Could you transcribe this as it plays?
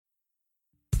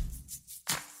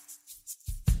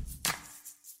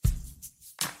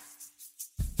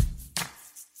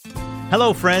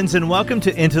Hello, friends, and welcome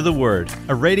to Into the Word,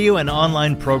 a radio and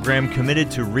online program committed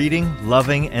to reading,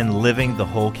 loving, and living the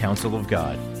whole counsel of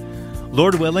God.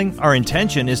 Lord willing, our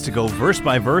intention is to go verse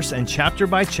by verse and chapter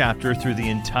by chapter through the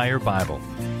entire Bible.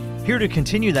 Here to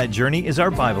continue that journey is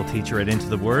our Bible teacher at Into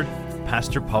the Word,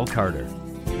 Pastor Paul Carter.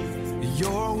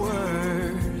 Your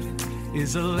word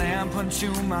is a lamp unto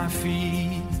my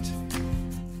feet.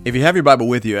 If you have your Bible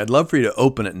with you, I'd love for you to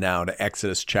open it now to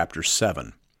Exodus chapter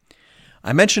 7.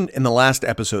 I mentioned in the last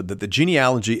episode that the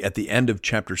genealogy at the end of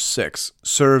chapter 6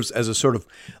 serves as a sort of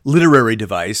literary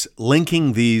device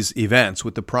linking these events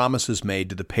with the promises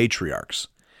made to the patriarchs.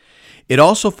 It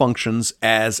also functions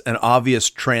as an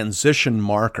obvious transition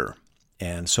marker,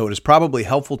 and so it is probably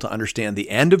helpful to understand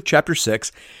the end of chapter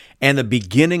 6 and the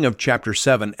beginning of chapter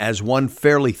 7 as one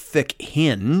fairly thick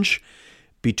hinge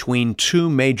between two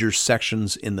major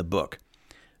sections in the book.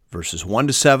 Verses 1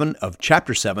 to 7 of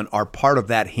chapter 7 are part of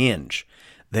that hinge.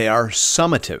 They are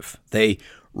summative. They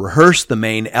rehearse the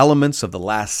main elements of the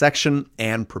last section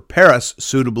and prepare us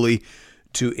suitably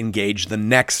to engage the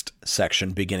next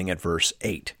section beginning at verse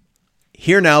 8.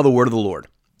 Hear now the word of the Lord.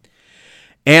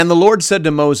 And the Lord said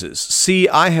to Moses, See,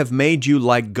 I have made you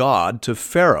like God to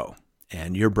Pharaoh,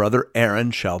 and your brother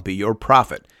Aaron shall be your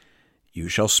prophet. You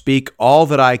shall speak all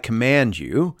that I command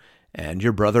you, and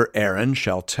your brother Aaron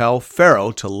shall tell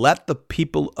Pharaoh to let the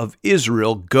people of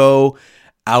Israel go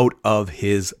out of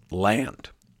his land.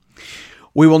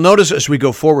 We will notice as we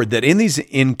go forward that in these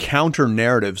encounter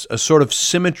narratives, a sort of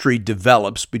symmetry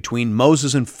develops between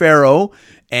Moses and Pharaoh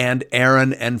and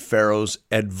Aaron and Pharaoh's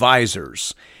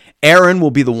advisors. Aaron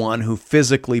will be the one who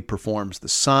physically performs the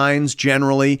signs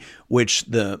generally, which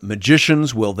the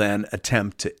magicians will then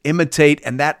attempt to imitate,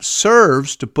 and that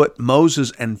serves to put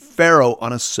Moses and Pharaoh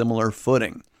on a similar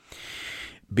footing.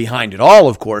 Behind it all,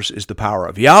 of course, is the power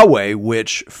of Yahweh,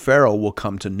 which Pharaoh will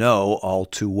come to know all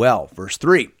too well. Verse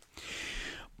 3,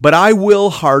 But I will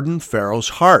harden Pharaoh's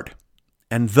heart,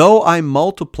 and though I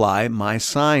multiply my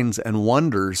signs and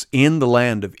wonders in the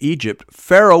land of Egypt,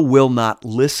 Pharaoh will not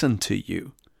listen to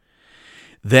you.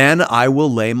 Then I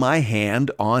will lay my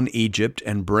hand on Egypt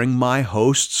and bring my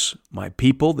hosts, my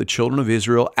people, the children of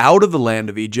Israel, out of the land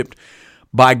of Egypt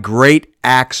by great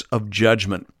acts of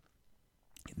judgment.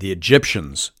 The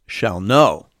Egyptians shall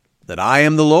know that I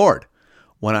am the Lord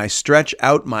when I stretch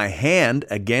out my hand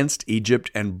against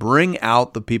Egypt and bring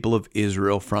out the people of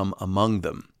Israel from among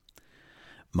them.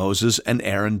 Moses and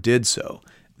Aaron did so.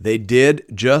 They did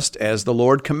just as the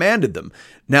Lord commanded them.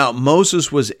 Now,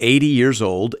 Moses was 80 years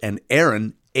old and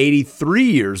Aaron 83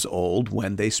 years old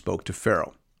when they spoke to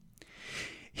Pharaoh.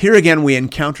 Here again, we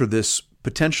encounter this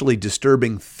potentially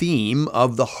disturbing theme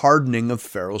of the hardening of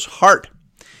Pharaoh's heart.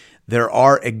 There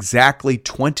are exactly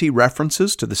 20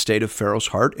 references to the state of Pharaoh's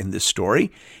heart in this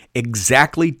story.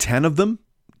 Exactly 10 of them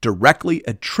directly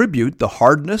attribute the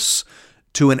hardness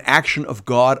to an action of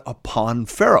God upon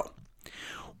Pharaoh,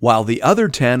 while the other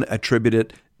 10 attribute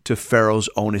it to Pharaoh's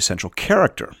own essential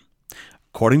character.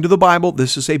 According to the Bible,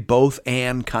 this is a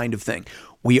both-and kind of thing.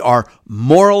 We are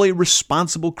morally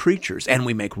responsible creatures, and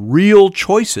we make real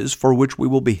choices for which we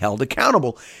will be held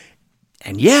accountable.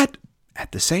 And yet,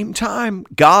 at the same time,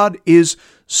 God is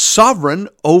sovereign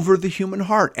over the human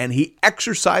heart, and he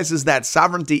exercises that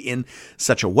sovereignty in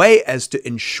such a way as to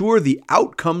ensure the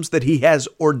outcomes that he has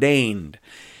ordained.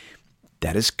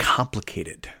 That is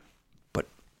complicated, but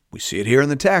we see it here in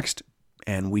the text,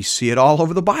 and we see it all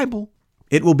over the Bible.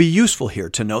 It will be useful here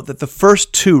to note that the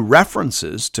first two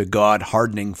references to God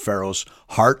hardening Pharaoh's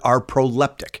heart are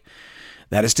proleptic.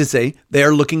 That is to say, they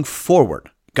are looking forward.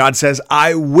 God says,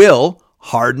 I will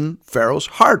harden Pharaoh's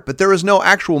heart. But there is no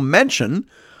actual mention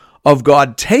of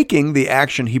God taking the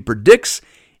action he predicts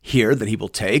here that he will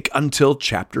take until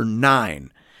chapter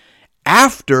 9,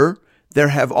 after there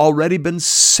have already been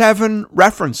 7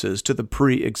 references to the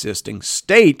pre-existing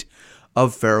state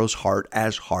of Pharaoh's heart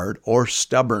as hard or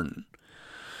stubborn.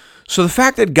 So the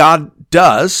fact that God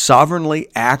does sovereignly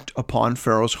act upon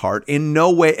Pharaoh's heart in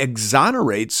no way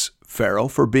exonerates Pharaoh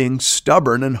for being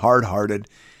stubborn and hard-hearted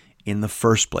in the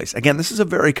first place. Again, this is a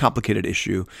very complicated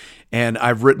issue, and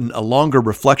I've written a longer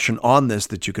reflection on this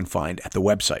that you can find at the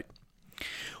website.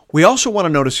 We also want to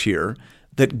notice here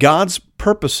that God's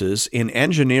purposes in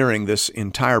engineering this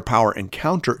entire power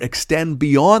encounter extend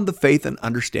beyond the faith and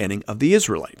understanding of the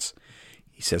Israelites.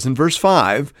 He says in verse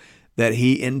 5 that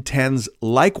he intends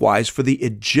likewise for the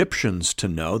Egyptians to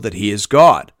know that he is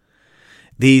God.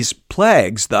 These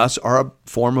plagues, thus, are a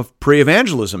form of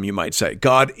pre-evangelism, you might say.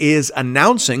 God is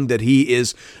announcing that he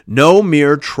is no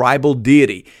mere tribal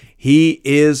deity. He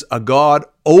is a God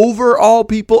over all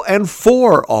people and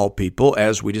for all people,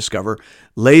 as we discover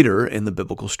later in the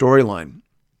biblical storyline.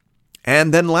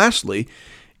 And then lastly,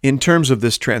 in terms of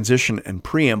this transition and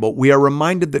preamble, we are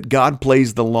reminded that God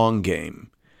plays the long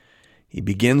game. He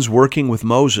begins working with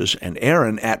Moses and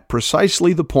Aaron at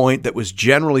precisely the point that was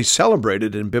generally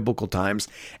celebrated in biblical times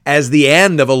as the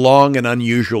end of a long and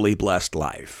unusually blessed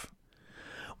life.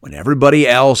 When everybody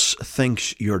else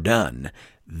thinks you're done,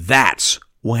 that's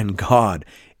when God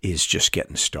is just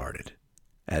getting started.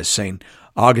 As St.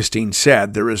 Augustine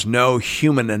said, there is no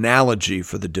human analogy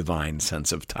for the divine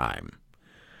sense of time.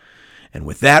 And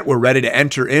with that, we're ready to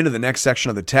enter into the next section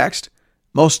of the text.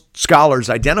 Most scholars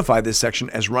identify this section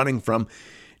as running from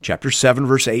chapter 7,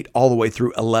 verse 8, all the way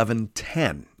through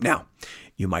 11:10. Now,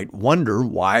 you might wonder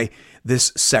why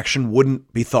this section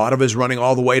wouldn't be thought of as running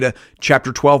all the way to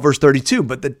chapter 12, verse 32,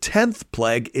 but the 10th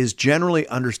plague is generally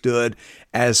understood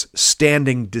as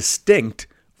standing distinct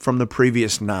from the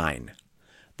previous 9.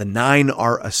 The 9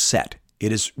 are a set.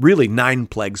 It is really 9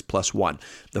 plagues plus 1.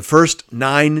 The first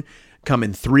 9 come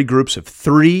in 3 groups of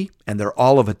 3, and they're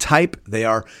all of a type. They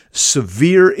are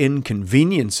severe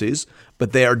inconveniences,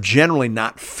 but they are generally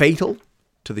not fatal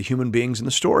to the human beings in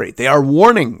the story. They are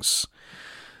warnings,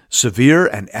 severe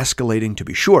and escalating to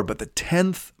be sure, but the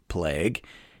 10th plague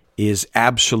is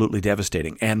absolutely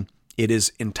devastating, and it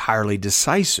is entirely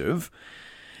decisive,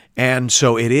 and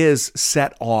so it is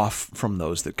set off from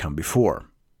those that come before.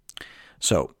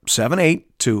 So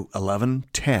 7:8 to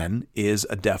 11:10 is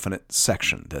a definite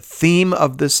section. The theme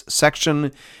of this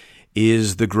section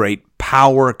is the great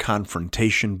power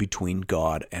confrontation between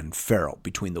God and Pharaoh,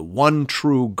 between the one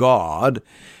true God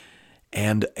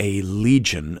and a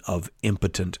legion of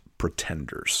impotent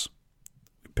pretenders.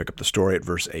 Pick up the story at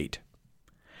verse 8.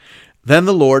 Then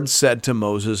the Lord said to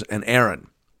Moses and Aaron,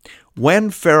 "When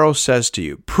Pharaoh says to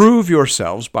you, 'Prove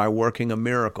yourselves by working a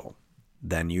miracle,'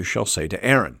 then you shall say to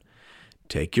Aaron,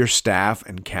 'Take your staff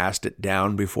and cast it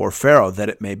down before Pharaoh, that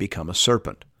it may become a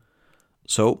serpent.'"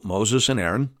 So Moses and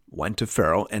Aaron went to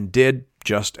Pharaoh and did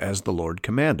just as the Lord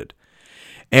commanded.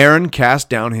 Aaron cast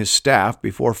down his staff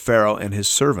before Pharaoh and his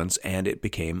servants, and it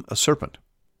became a serpent.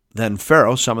 Then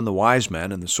Pharaoh summoned the wise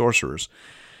men and the sorcerers,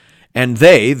 and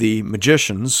they, the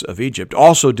magicians of Egypt,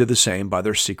 also did the same by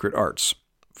their secret arts.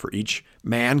 For each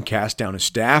man cast down his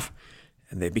staff,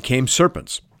 and they became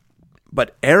serpents.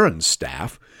 But Aaron's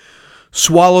staff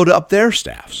swallowed up their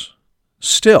staffs.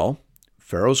 Still,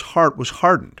 Pharaoh's heart was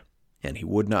hardened, and he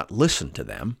would not listen to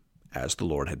them, as the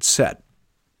Lord had said.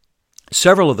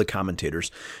 Several of the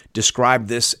commentators describe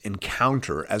this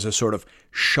encounter as a sort of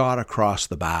shot across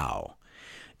the bow.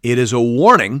 It is a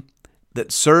warning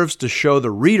that serves to show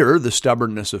the reader the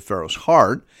stubbornness of Pharaoh's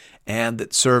heart, and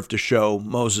that served to show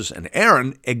Moses and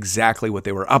Aaron exactly what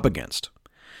they were up against.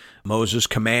 Moses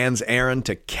commands Aaron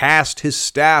to cast his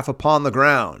staff upon the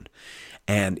ground,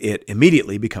 and it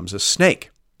immediately becomes a snake.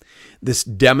 This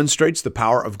demonstrates the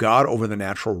power of God over the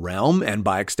natural realm and,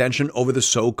 by extension, over the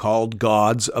so-called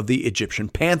gods of the Egyptian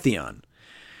pantheon.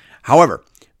 However,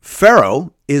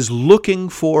 Pharaoh is looking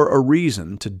for a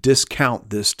reason to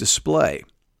discount this display,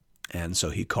 and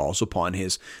so he calls upon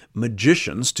his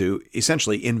magicians to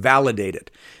essentially invalidate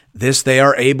it. This they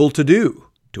are able to do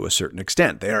to a certain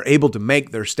extent. They are able to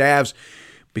make their staves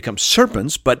become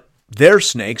serpents, but their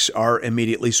snakes are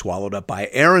immediately swallowed up by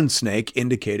Aaron's snake,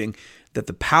 indicating that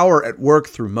the power at work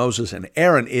through Moses and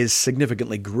Aaron is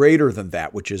significantly greater than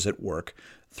that which is at work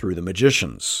through the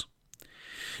magicians.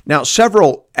 Now,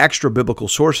 several extra-biblical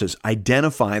sources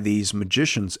identify these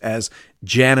magicians as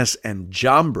Jannes and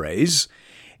Jambres,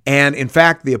 and in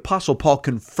fact, the Apostle Paul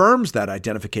confirms that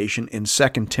identification in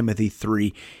 2 Timothy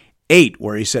 3:8,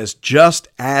 where he says, "Just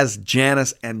as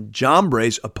Jannes and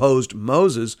Jambres opposed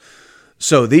Moses,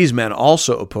 so these men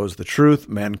also oppose the truth,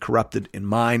 men corrupted in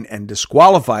mind and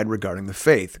disqualified regarding the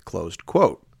faith." Closed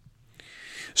quote.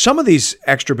 Some of these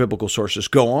extra-biblical sources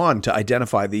go on to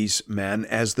identify these men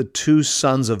as the 2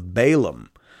 sons of Balaam,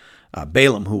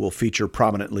 Balaam, who will feature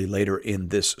prominently later in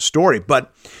this story.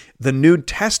 But the New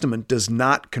Testament does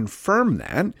not confirm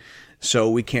that, so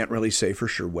we can't really say for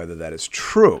sure whether that is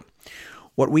true.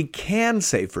 What we can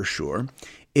say for sure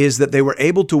is that they were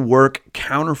able to work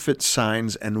counterfeit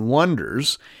signs and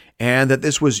wonders, and that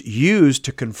this was used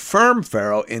to confirm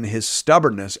Pharaoh in his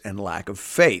stubbornness and lack of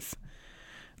faith.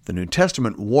 The New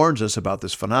Testament warns us about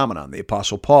this phenomenon. The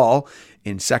Apostle Paul,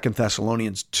 in 2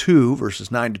 Thessalonians 2, verses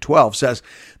 9 to 12, says,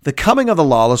 "The coming of the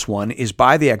lawless one is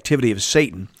by the activity of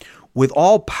Satan, with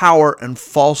all power and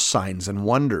false signs and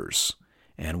wonders,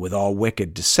 and with all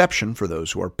wicked deception for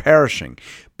those who are perishing,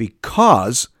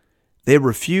 because they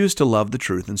refuse to love the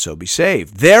truth and so be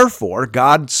saved. Therefore,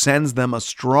 God sends them a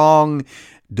strong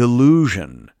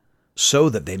delusion, so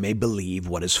that they may believe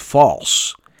what is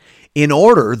false, in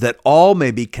order that all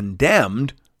may be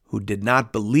condemned who did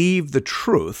not believe the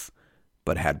truth,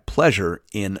 but had pleasure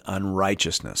in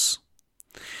unrighteousness.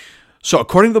 So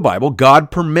according to the Bible,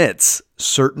 God permits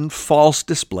certain false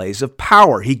displays of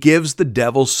power. He gives the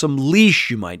devil some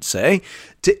leash, you might say,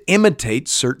 to imitate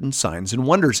certain signs and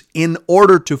wonders in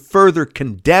order to further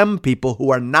condemn people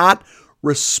who are not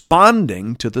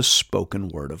responding to the spoken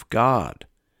word of God.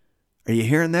 Are you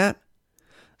hearing that?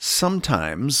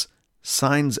 Sometimes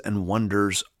signs and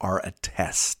wonders are a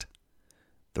test.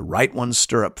 The right ones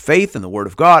stir up faith in the word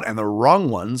of God, and the wrong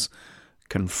ones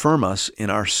confirm us in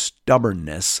our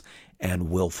stubbornness and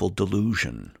willful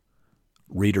delusion.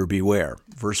 Reader, beware.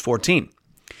 Verse 14.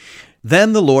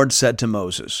 Then the Lord said to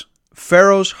Moses,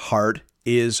 Pharaoh's heart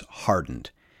is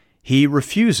hardened. He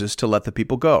refuses to let the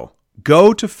people go.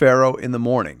 Go to Pharaoh in the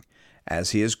morning,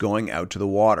 as he is going out to the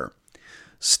water.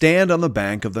 Stand on the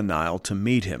bank of the Nile to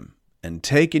meet him, and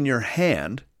take in your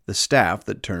hand the staff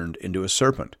that turned into a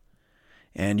serpent.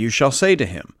 And you shall say to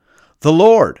him, The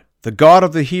Lord, the God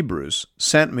of the Hebrews,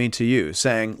 sent me to you,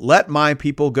 saying, Let my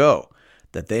people go,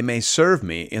 that they may serve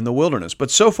me in the wilderness.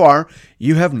 But so far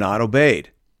you have not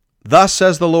obeyed. Thus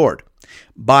says the Lord,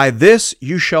 By this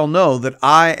you shall know that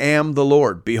I am the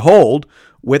Lord. Behold,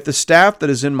 with the staff that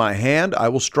is in my hand, I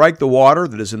will strike the water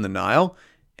that is in the Nile,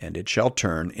 and it shall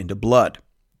turn into blood.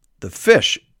 The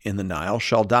fish in the Nile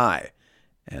shall die,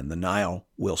 and the Nile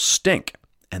will stink,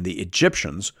 and the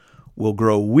Egyptians will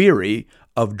grow weary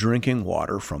of drinking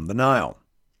water from the Nile.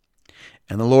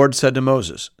 And the Lord said to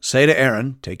Moses, Say to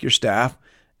Aaron, Take your staff,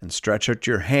 and stretch out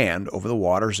your hand over the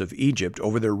waters of Egypt,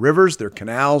 over their rivers, their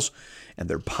canals, and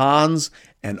their ponds,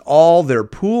 and all their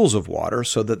pools of water,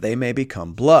 so that they may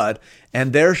become blood.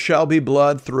 And there shall be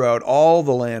blood throughout all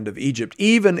the land of Egypt,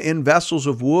 even in vessels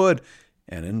of wood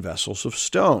and in vessels of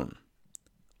stone.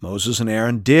 Moses and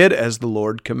Aaron did as the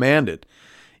Lord commanded.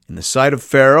 In the sight of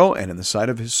Pharaoh and in the sight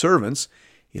of his servants,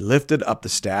 he lifted up the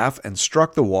staff and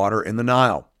struck the water in the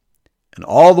Nile. And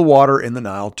all the water in the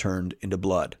Nile turned into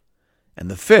blood. And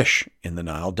the fish in the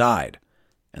Nile died,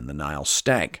 and the Nile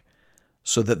stank,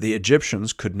 so that the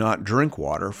Egyptians could not drink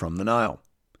water from the Nile.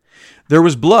 There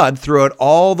was blood throughout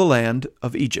all the land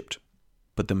of Egypt,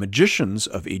 but the magicians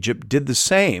of Egypt did the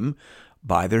same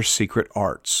by their secret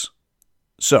arts.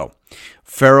 So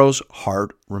Pharaoh's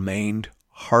heart remained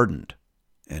hardened,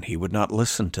 and he would not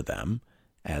listen to them,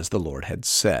 as the Lord had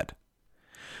said.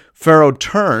 Pharaoh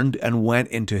turned and went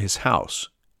into his house,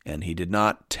 and he did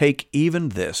not take even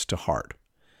this to heart.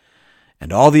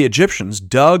 And all the Egyptians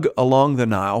dug along the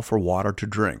Nile for water to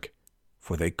drink,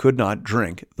 for they could not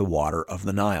drink the water of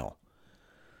the Nile.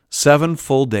 7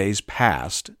 full days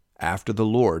passed after the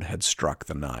Lord had struck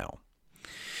the Nile.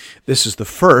 This is the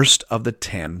first of the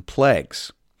 10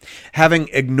 plagues. Having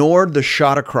ignored the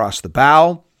shot across the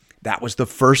bow, that was the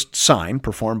first sign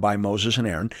performed by Moses and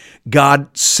Aaron,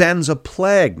 God sends a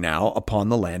plague now upon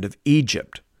the land of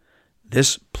Egypt.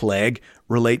 This plague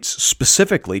relates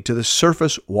specifically to the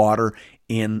surface water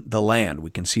in the land. We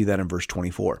can see that in verse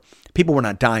 24. People were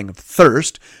not dying of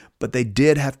thirst, but they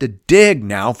did have to dig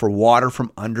now for water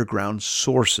from underground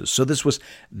sources. So this was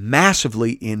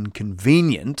massively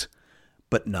inconvenient,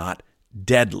 but not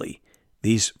deadly.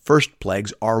 These first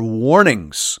plagues are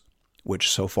warnings, which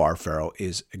so far Pharaoh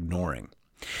is ignoring.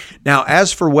 Now,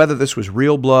 as for whether this was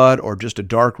real blood or just a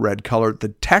dark red color, the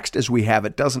text as we have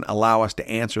it doesn't allow us to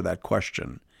answer that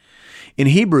question. In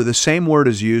Hebrew, the same word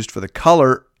is used for the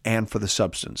color and for the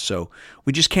substance, so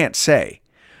we just can't say.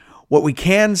 What we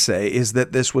can say is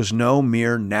that this was no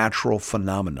mere natural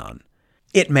phenomenon.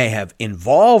 It may have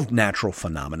involved natural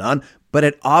phenomenon, but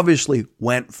it obviously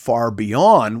went far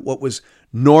beyond what was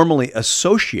normally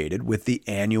associated with the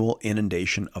annual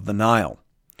inundation of the Nile.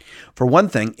 For one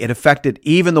thing, it affected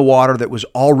even the water that was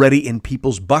already in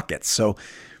people's buckets. So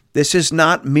this is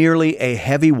not merely a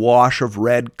heavy wash of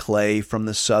red clay from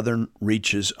the southern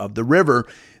reaches of the river.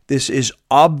 This is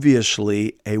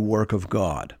obviously a work of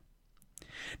God.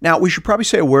 Now, we should probably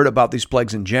say a word about these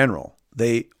plagues in general.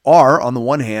 They are, on the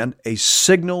one hand, a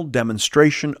signal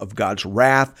demonstration of God's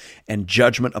wrath and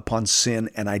judgment upon sin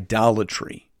and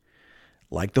idolatry.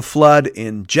 Like the flood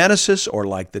in Genesis, or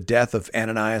like the death of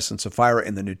Ananias and Sapphira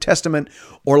in the New Testament,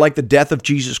 or like the death of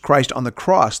Jesus Christ on the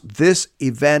cross, this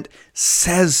event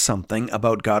says something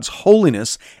about God's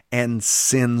holiness and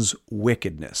sin's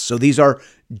wickedness. So these are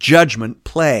judgment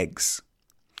plagues.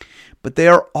 But they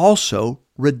are also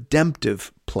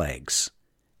redemptive plagues.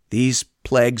 These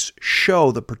plagues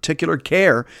show the particular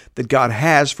care that God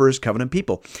has for his covenant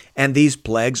people. And these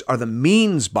plagues are the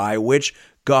means by which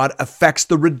God affects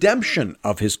the redemption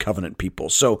of his covenant people.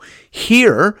 So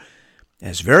here,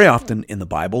 as very often in the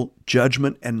Bible,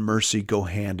 judgment and mercy go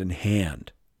hand in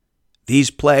hand.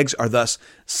 These plagues are thus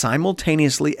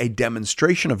simultaneously a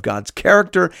demonstration of God's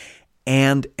character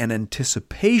and an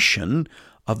anticipation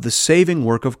of the saving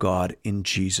work of God in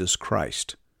Jesus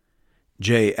Christ.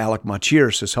 J. Alec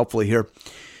Motyer says helpfully here,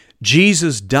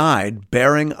 Jesus died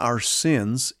bearing our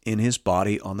sins in his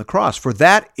body on the cross, for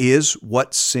that is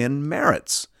what sin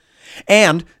merits,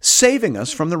 and saving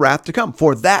us from the wrath to come,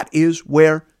 for that is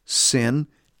where sin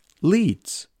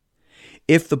leads.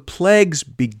 If the plagues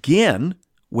begin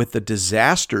with the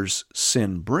disasters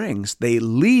sin brings, they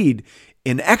lead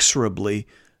inexorably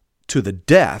to the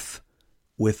death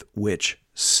with which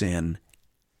sin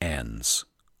ends.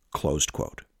 Closed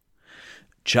quote.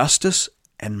 Justice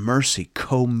and mercy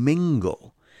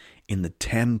commingle in the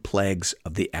 10 plagues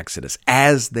of the Exodus,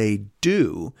 as they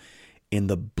do in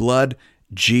the blood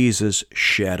Jesus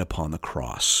shed upon the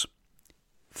cross.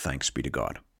 Thanks be to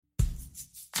God.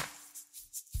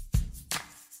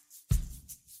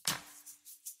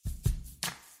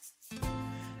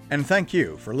 And thank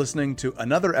you for listening to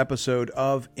another episode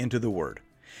of Into the Word.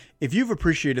 If you've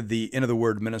appreciated the Into the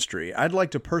Word ministry, I'd like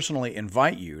to personally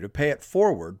invite you to pay it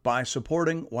forward by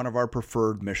supporting one of our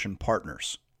preferred mission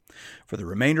partners. For the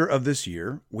remainder of this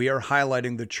year, we are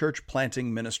highlighting the church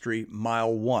planting ministry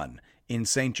Mile One in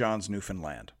St. John's,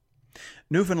 Newfoundland.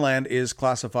 Newfoundland is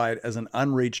classified as an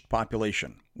unreached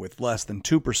population, with less than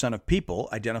 2% of people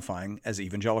identifying as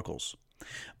evangelicals.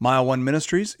 Mile One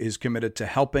Ministries is committed to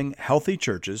helping healthy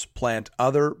churches plant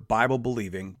other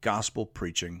Bible-believing,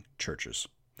 gospel-preaching churches.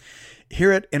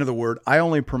 Here at Into the Word, I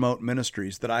only promote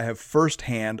ministries that I have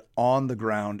firsthand,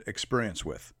 on-the-ground experience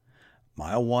with.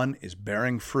 Mile One is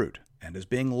bearing fruit and is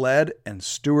being led and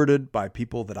stewarded by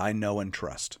people that I know and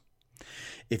trust.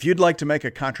 If you'd like to make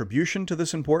a contribution to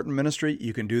this important ministry,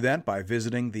 you can do that by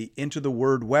visiting the Into the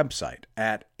Word website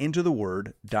at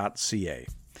intotheword.ca.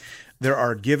 There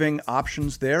are giving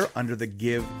options there under the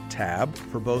Give tab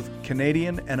for both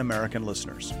Canadian and American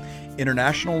listeners.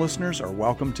 International listeners are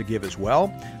welcome to give as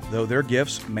well, though their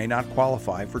gifts may not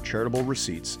qualify for charitable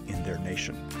receipts in their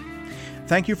nation.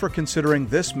 Thank you for considering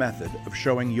this method of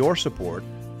showing your support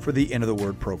for the Into the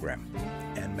Word program.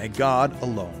 And may God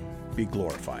alone be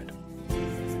glorified.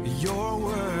 Your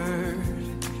word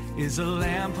is a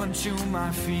lamp unto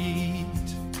my feet